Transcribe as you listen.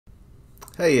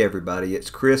Hey everybody, it's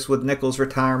Chris with Nichols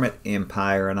Retirement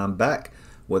Empire, and I'm back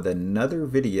with another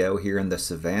video here in the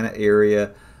Savannah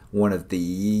area. One of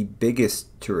the biggest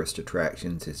tourist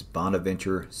attractions is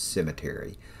Bonaventure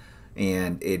Cemetery,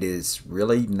 and it is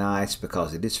really nice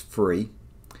because it is free.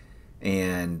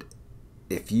 And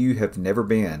if you have never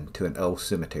been to an old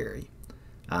cemetery,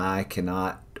 I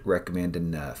cannot recommend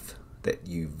enough that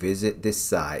you visit this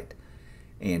site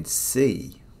and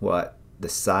see what the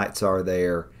sites are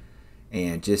there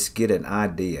and just get an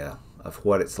idea of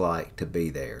what it's like to be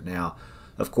there. Now,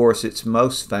 of course, it's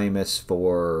most famous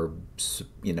for,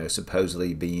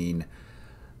 supposedly being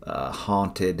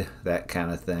haunted, that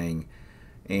kind of thing.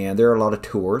 And there are a lot of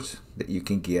tours that you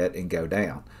can get and go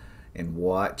down and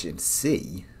watch and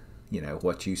see,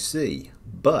 what you see.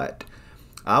 But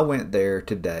I went there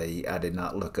today. I did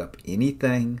not look up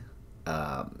anything.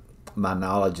 My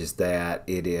knowledge is that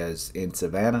it is in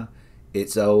Savannah.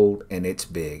 It's old and it's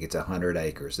big. It's 100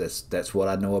 acres. That's what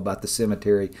I know about the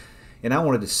cemetery. And I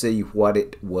wanted to see what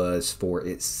it was for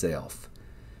itself.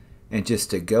 And just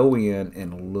to go in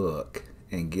and look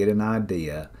and get an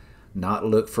idea, not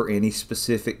look for any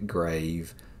specific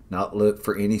grave, not look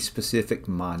for any specific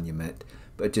monument,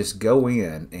 but just go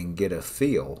in and get a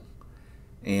feel.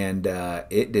 And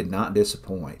it did not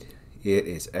disappoint. It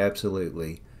is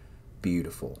absolutely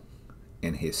beautiful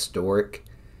and historic.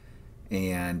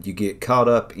 And you get caught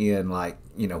up in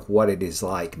what it is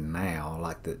like now,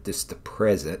 like just the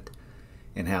present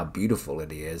and how beautiful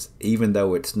it is, even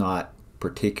though it's not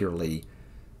particularly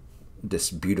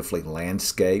just beautifully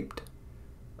landscaped.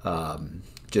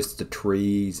 Just the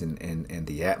trees and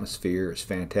the atmosphere is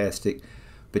fantastic.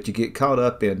 But you get caught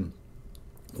up in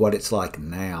what it's like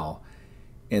now,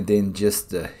 and then just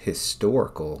the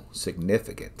historical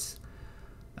significance.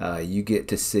 You get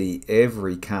to see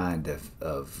every kind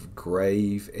of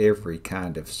grave, every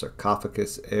kind of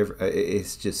sarcophagus.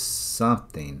 It's just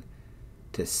something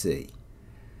to see.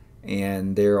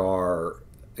 And there are,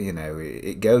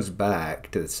 it goes back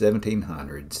to the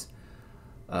 1700s.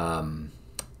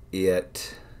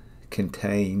 It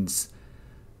contains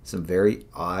some very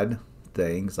odd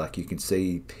things, like you can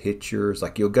see pictures,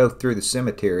 like you'll go through the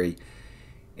cemetery,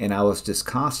 and I was just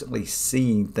constantly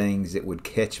seeing things that would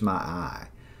catch my eye.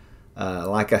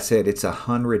 Like I said, it's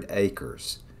 100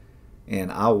 acres,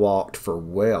 and I walked for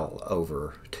well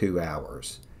over 2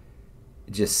 hours,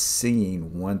 just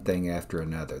seeing one thing after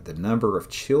another. The number of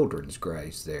children's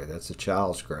graves there, that's a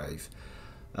child's grave,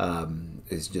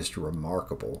 is just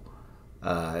remarkable.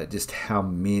 Just how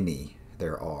many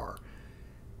there are.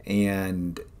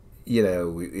 And,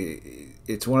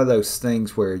 it's one of those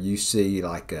things where you see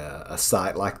like a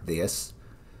site like this.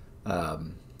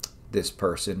 This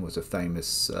person was a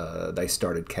famous, they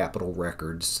started Capitol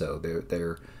Records, so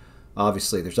there's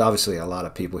obviously a lot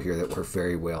of people here that were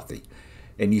very wealthy.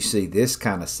 And you see this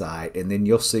kind of site, and then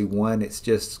you'll see one, it's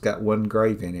just got one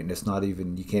grave in it, and it's not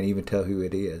even, you can't even tell who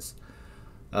it is.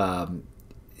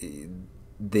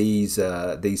 These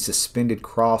suspended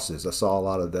crosses, I saw a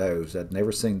lot of those. I'd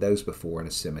never seen those before in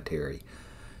a cemetery.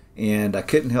 And I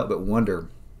couldn't help but wonder,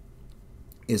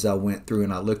 as I went through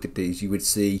and I looked at these, you would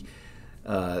see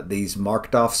these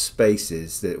marked off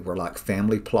spaces that were like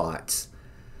family plots.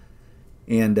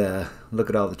 And look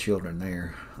at all the children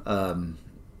there. And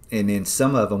then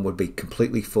some of them would be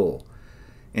completely full.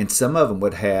 And some of them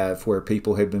would have where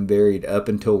people had been buried up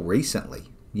until recently,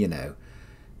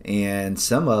 And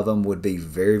some of them would be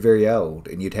very, very old.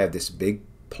 And you'd have this big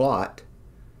plot,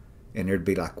 and there'd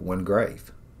be like one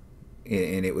grave.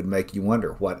 And it would make you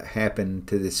wonder what happened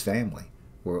to this family.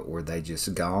 Were they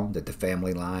just gone? Did the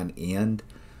family line end?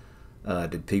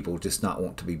 Did people just not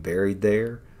want to be buried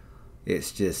there?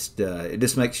 It's just, it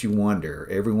just makes you wonder.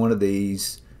 Every one of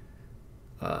these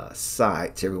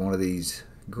sites, every one of these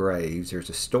graves,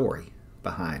 there's a story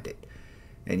behind it.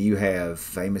 And you have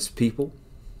famous people.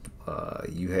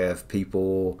 You have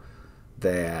people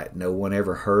that no one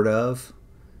ever heard of.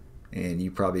 And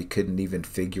you probably couldn't even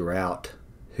figure out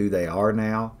who they are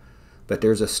now. But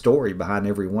there's a story behind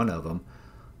every one of them.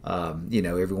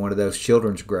 Every one of those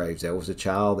children's graves, that was a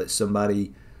child that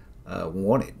somebody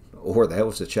wanted, or that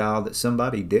was a child that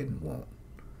somebody didn't want.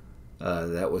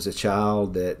 That was a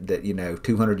child that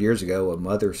 200 years ago, a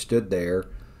mother stood there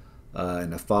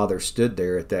and a father stood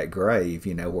there at that grave,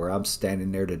 where I'm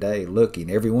standing there today looking.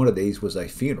 Every one of these was a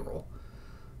funeral.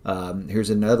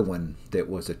 Here's another one that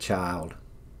was a child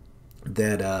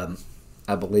that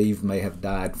I believe may have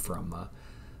died from,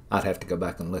 I'd have to go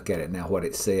back and look at it now, what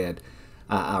it said.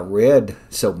 I read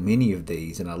so many of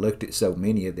these, and I looked at so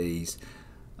many of these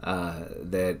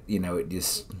that it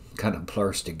just kind of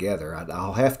blurs together.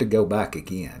 I'll have to go back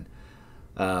again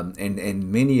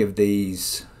And many of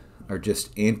these are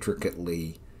just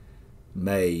intricately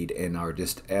made and are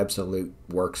just absolute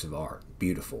works of art.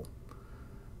 Beautiful.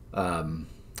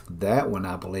 That one,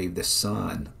 I believe the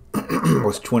son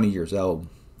was 20 years old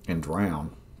and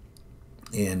drowned.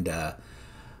 And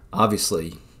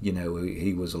obviously, you know,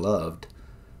 he was loved.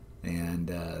 And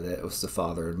that was the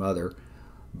father and mother.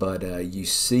 But you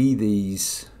see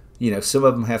these, you know, some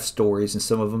of them have stories and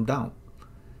some of them don't.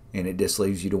 And it just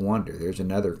leaves you to wonder. There's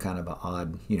another kind of an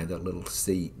odd, you know, the little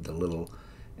seat, the little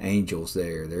angels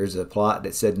there. There's a plot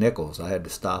that said Nichols. I had to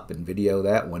stop and video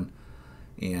that one.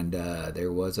 And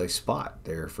there was a spot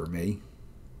there for me.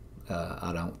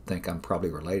 I don't think I'm probably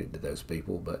related to those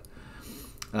people, but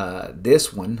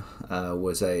this one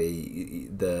was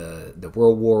the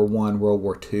World War I, World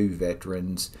War II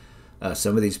veterans.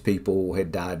 Some of these people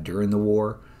had died during the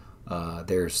war.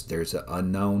 There's an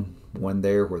unknown one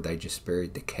there where they just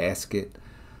buried the casket,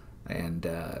 and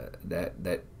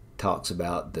that talks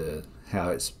about how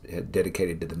it's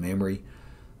dedicated to the memory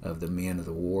of the men of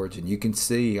the wars, and you can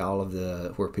see all of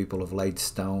where people have laid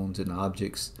stones and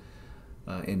objects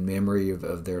in memory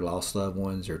of their lost loved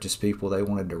ones, or just people they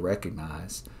wanted to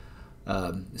recognize.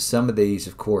 Some of these,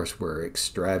 of course, were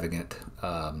extravagant.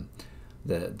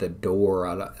 The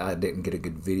door, I didn't get a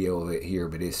good video of it here,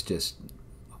 but it's just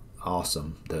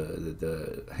awesome.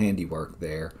 The handiwork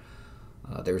there.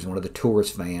 There's one of the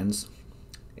tourist vans,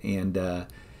 and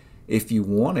if you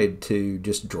wanted to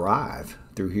just drive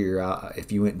through here,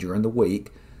 if you went during the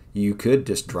week, you could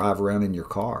just drive around in your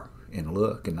car and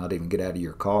look and not even get out of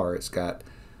your car. It's got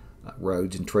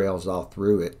roads and trails all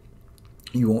through it.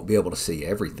 You won't be able to see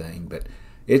everything, but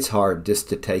it's hard just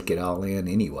to take it all in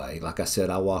anyway. Like I said,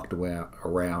 I walked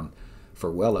around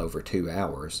for well over 2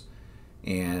 hours,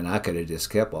 and I could have just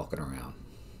kept walking around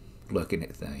looking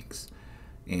at things.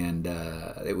 And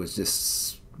it was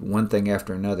just one thing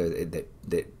after another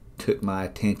that took my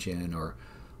attention or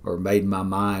made my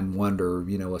mind wander,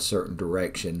 you know, a certain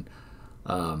direction.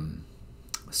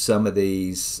 Some of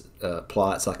these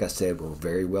plots, like I said, were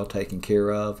very well taken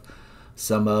care of.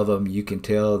 Some of them you can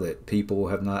tell that people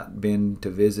have not been to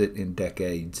visit in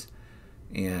decades,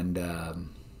 and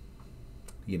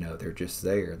you know, they're just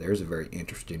there. There's a very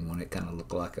interesting one. It kind of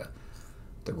looked like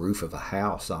the roof of a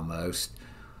house almost,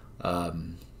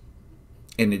 and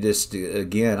it just,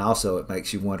 again, also it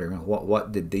makes you wonder,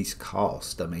 what did these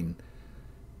cost? I mean,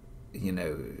 you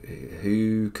know,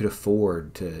 who could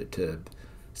afford to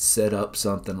set up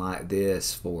something like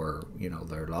this for, you know,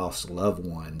 their lost loved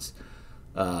ones?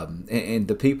 And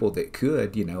the people that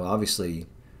could, you know, obviously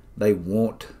they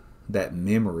want that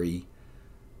memory,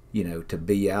 you know, to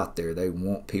be out there. They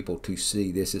want people to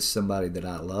see, this is somebody that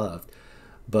I loved.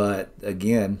 But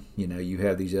again, you know, you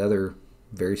have these other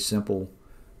very simple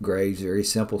graves, very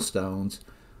simple stones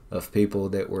of people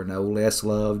that were no less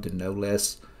loved and no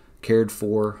less cared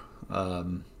for.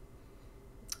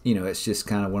 You know, it's just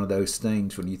kind of one of those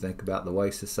things when you think about the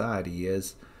way society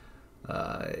is.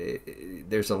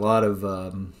 There's a lot of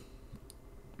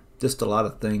just a lot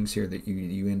of things here that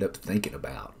you end up thinking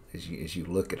about as you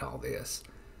look at all this,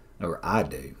 or I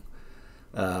do.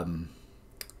 And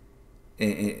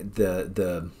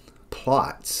the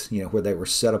plots, you know, where they were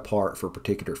set apart for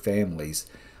particular families.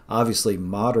 Obviously,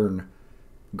 modern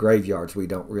graveyards, we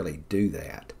don't really do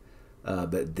that,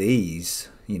 but these,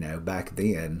 you know, back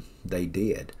then they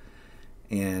did.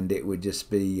 And it would just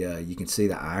be, you can see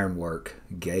the ironwork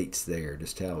gates there,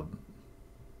 just how,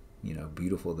 you know,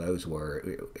 beautiful those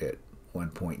were at one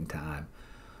point in time.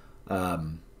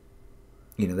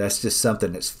 You know, that's just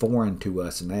something that's foreign to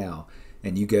us now.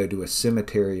 And you go to a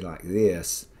cemetery like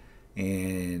this,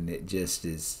 and it just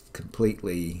is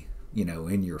completely, you know,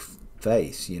 in your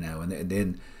face, you know. And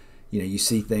then, you know, you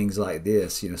see things like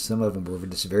this. You know, some of them were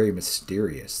just very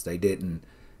mysterious. They didn't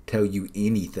tell you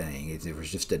anything. It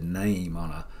was just a name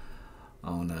on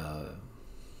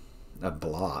a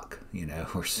block, you know,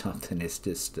 or something. It's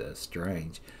just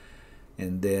strange.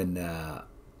 And then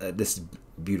this is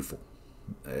beautiful.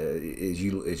 As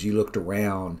you looked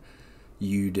around,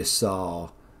 you just saw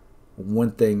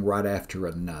one thing right after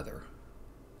another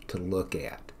to look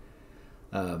at.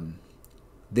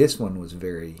 This one was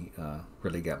very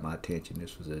really got my attention.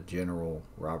 This was a General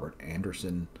Robert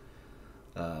Anderson.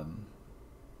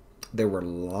 There were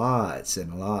lots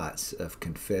and lots of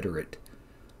Confederate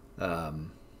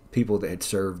people that had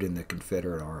served in the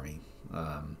Confederate Army.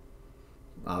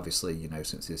 Obviously, you know,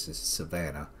 since this is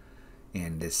Savannah,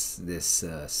 and this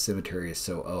cemetery is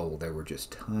so old, there were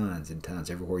just tons and tons.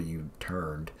 Everywhere you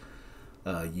turned,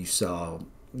 you saw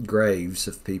graves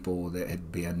of people that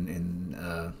had been in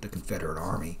the Confederate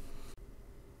Army.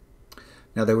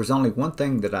 Now, there was only one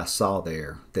thing that I saw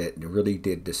there that really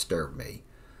did disturb me.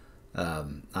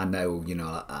 I know,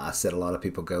 I said a lot of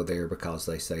people go there because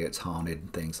they say it's haunted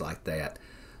and things like that.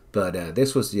 But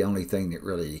this was the only thing that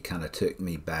really kind of took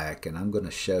me back, and I'm going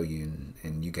to show you,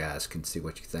 and you guys can see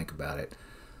what you think about it.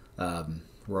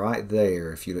 Right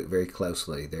there, if you look very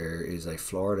closely, there is a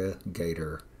Florida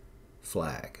Gator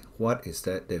flag. What is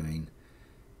that doing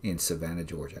in Savannah,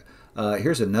 Georgia?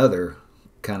 Here's another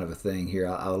kind of a thing here.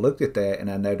 I looked at that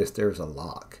and I noticed there's a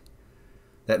lock.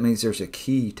 That means there's a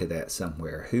key to that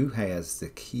somewhere. Who has the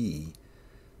key?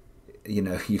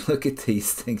 You look at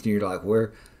these things and you're like,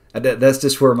 where? That's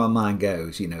just where my mind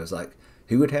goes. It's like,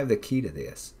 who would have the key to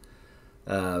this?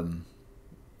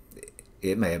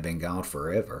 It may have been gone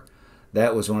forever.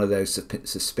 That was one of those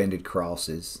suspended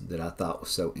crosses that I thought was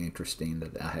so interesting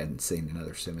that I hadn't seen in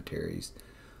other cemeteries.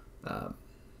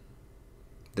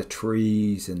 The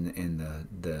trees and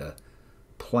the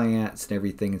plants and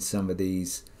everything in some of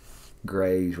these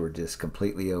graves were just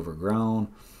completely overgrown.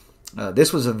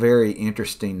 This was a very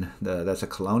interesting, that's a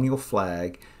colonial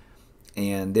flag,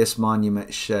 and this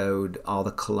monument showed all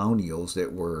the colonials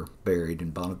that were buried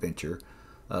in Bonaventure.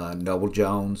 Noble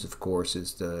Jones, of course,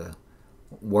 is the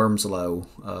Wormslow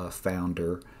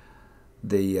founder.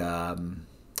 The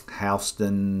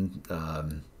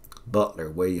Houston, Butler,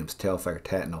 Williams, Telfair,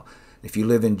 Tatnall. If you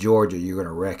live in Georgia, you're going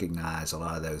to recognize a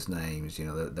lot of those names.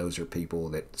 Those are people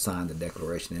that signed the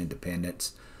Declaration of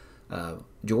Independence.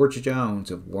 George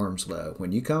Jones of Wormslow.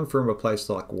 When you come from a place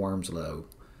like Wormslow,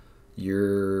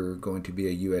 you're going to be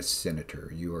a U.S.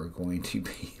 Senator. You are going to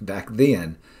be, back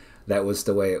then, that was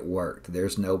the way it worked.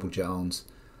 There's Noble Jones.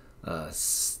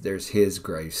 There's his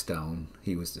gravestone.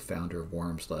 He was the founder of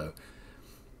Wormslow.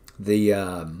 The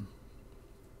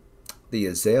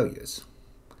azaleas.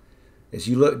 As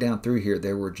you look down through here,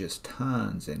 there were just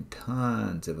tons and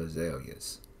tons of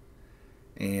azaleas.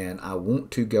 And I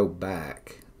want to go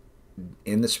back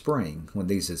in the spring when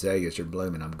these azaleas are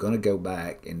blooming. I'm going to go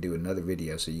back and do another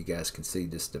video so you guys can see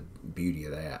just the beauty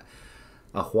of that.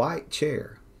 A white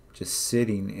chair just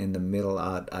sitting in the middle.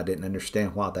 I didn't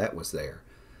understand why that was there.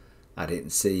 I didn't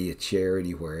see a chair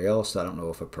anywhere else. I don't know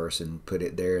if a person put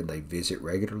it there and they visit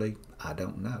regularly. I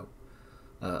don't know.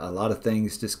 A lot of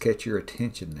things just catch your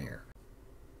attention there.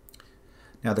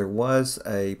 Now, there was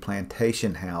a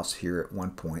plantation house here at one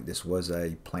point. This was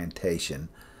a plantation,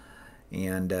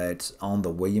 and it's on the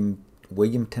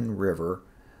Wilmington River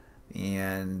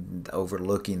and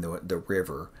overlooking the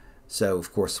river. So,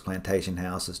 of course, the plantation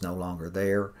house is no longer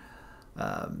there.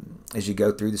 As you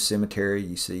go through the cemetery,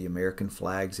 you see American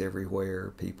flags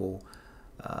everywhere. People,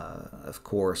 of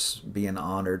course, being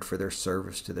honored for their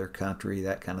service to their country,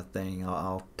 that kind of thing.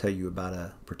 I'll tell you about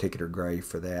a particular grave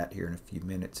for that here in a few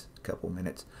minutes, a couple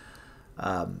minutes.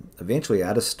 Eventually,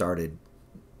 I just started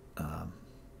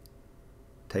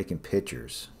taking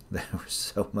pictures. There was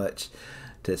so much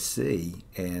to see,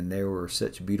 and there were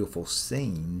such beautiful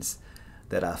scenes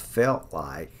that I felt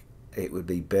like it would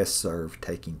be best served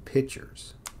taking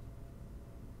pictures.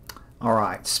 All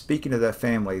right, speaking of that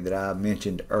family that I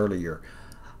mentioned earlier,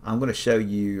 I'm going to show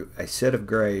you a set of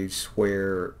graves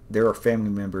where there are family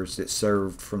members that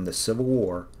served from the Civil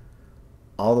War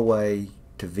all the way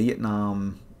to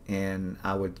Vietnam, and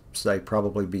I would say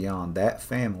probably beyond. That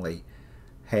family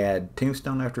had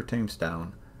tombstone after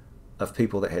tombstone of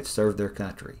people that had served their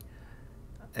country.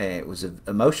 And it was an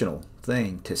emotional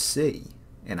thing to see.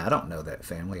 And I don't know that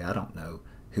family. I don't know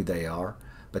who they are.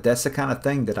 But that's the kind of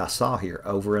thing that I saw here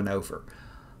over and over.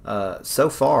 So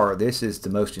far, this is the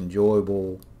most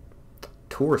enjoyable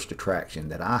tourist attraction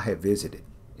that I have visited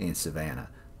in Savannah,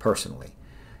 personally.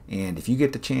 And if you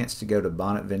get the chance to go to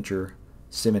Bonaventure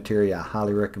Cemetery, I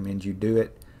highly recommend you do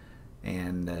it.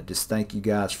 And just thank you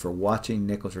guys for watching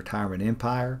Nichols Retirement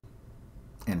Empire.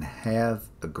 And have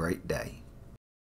a great day.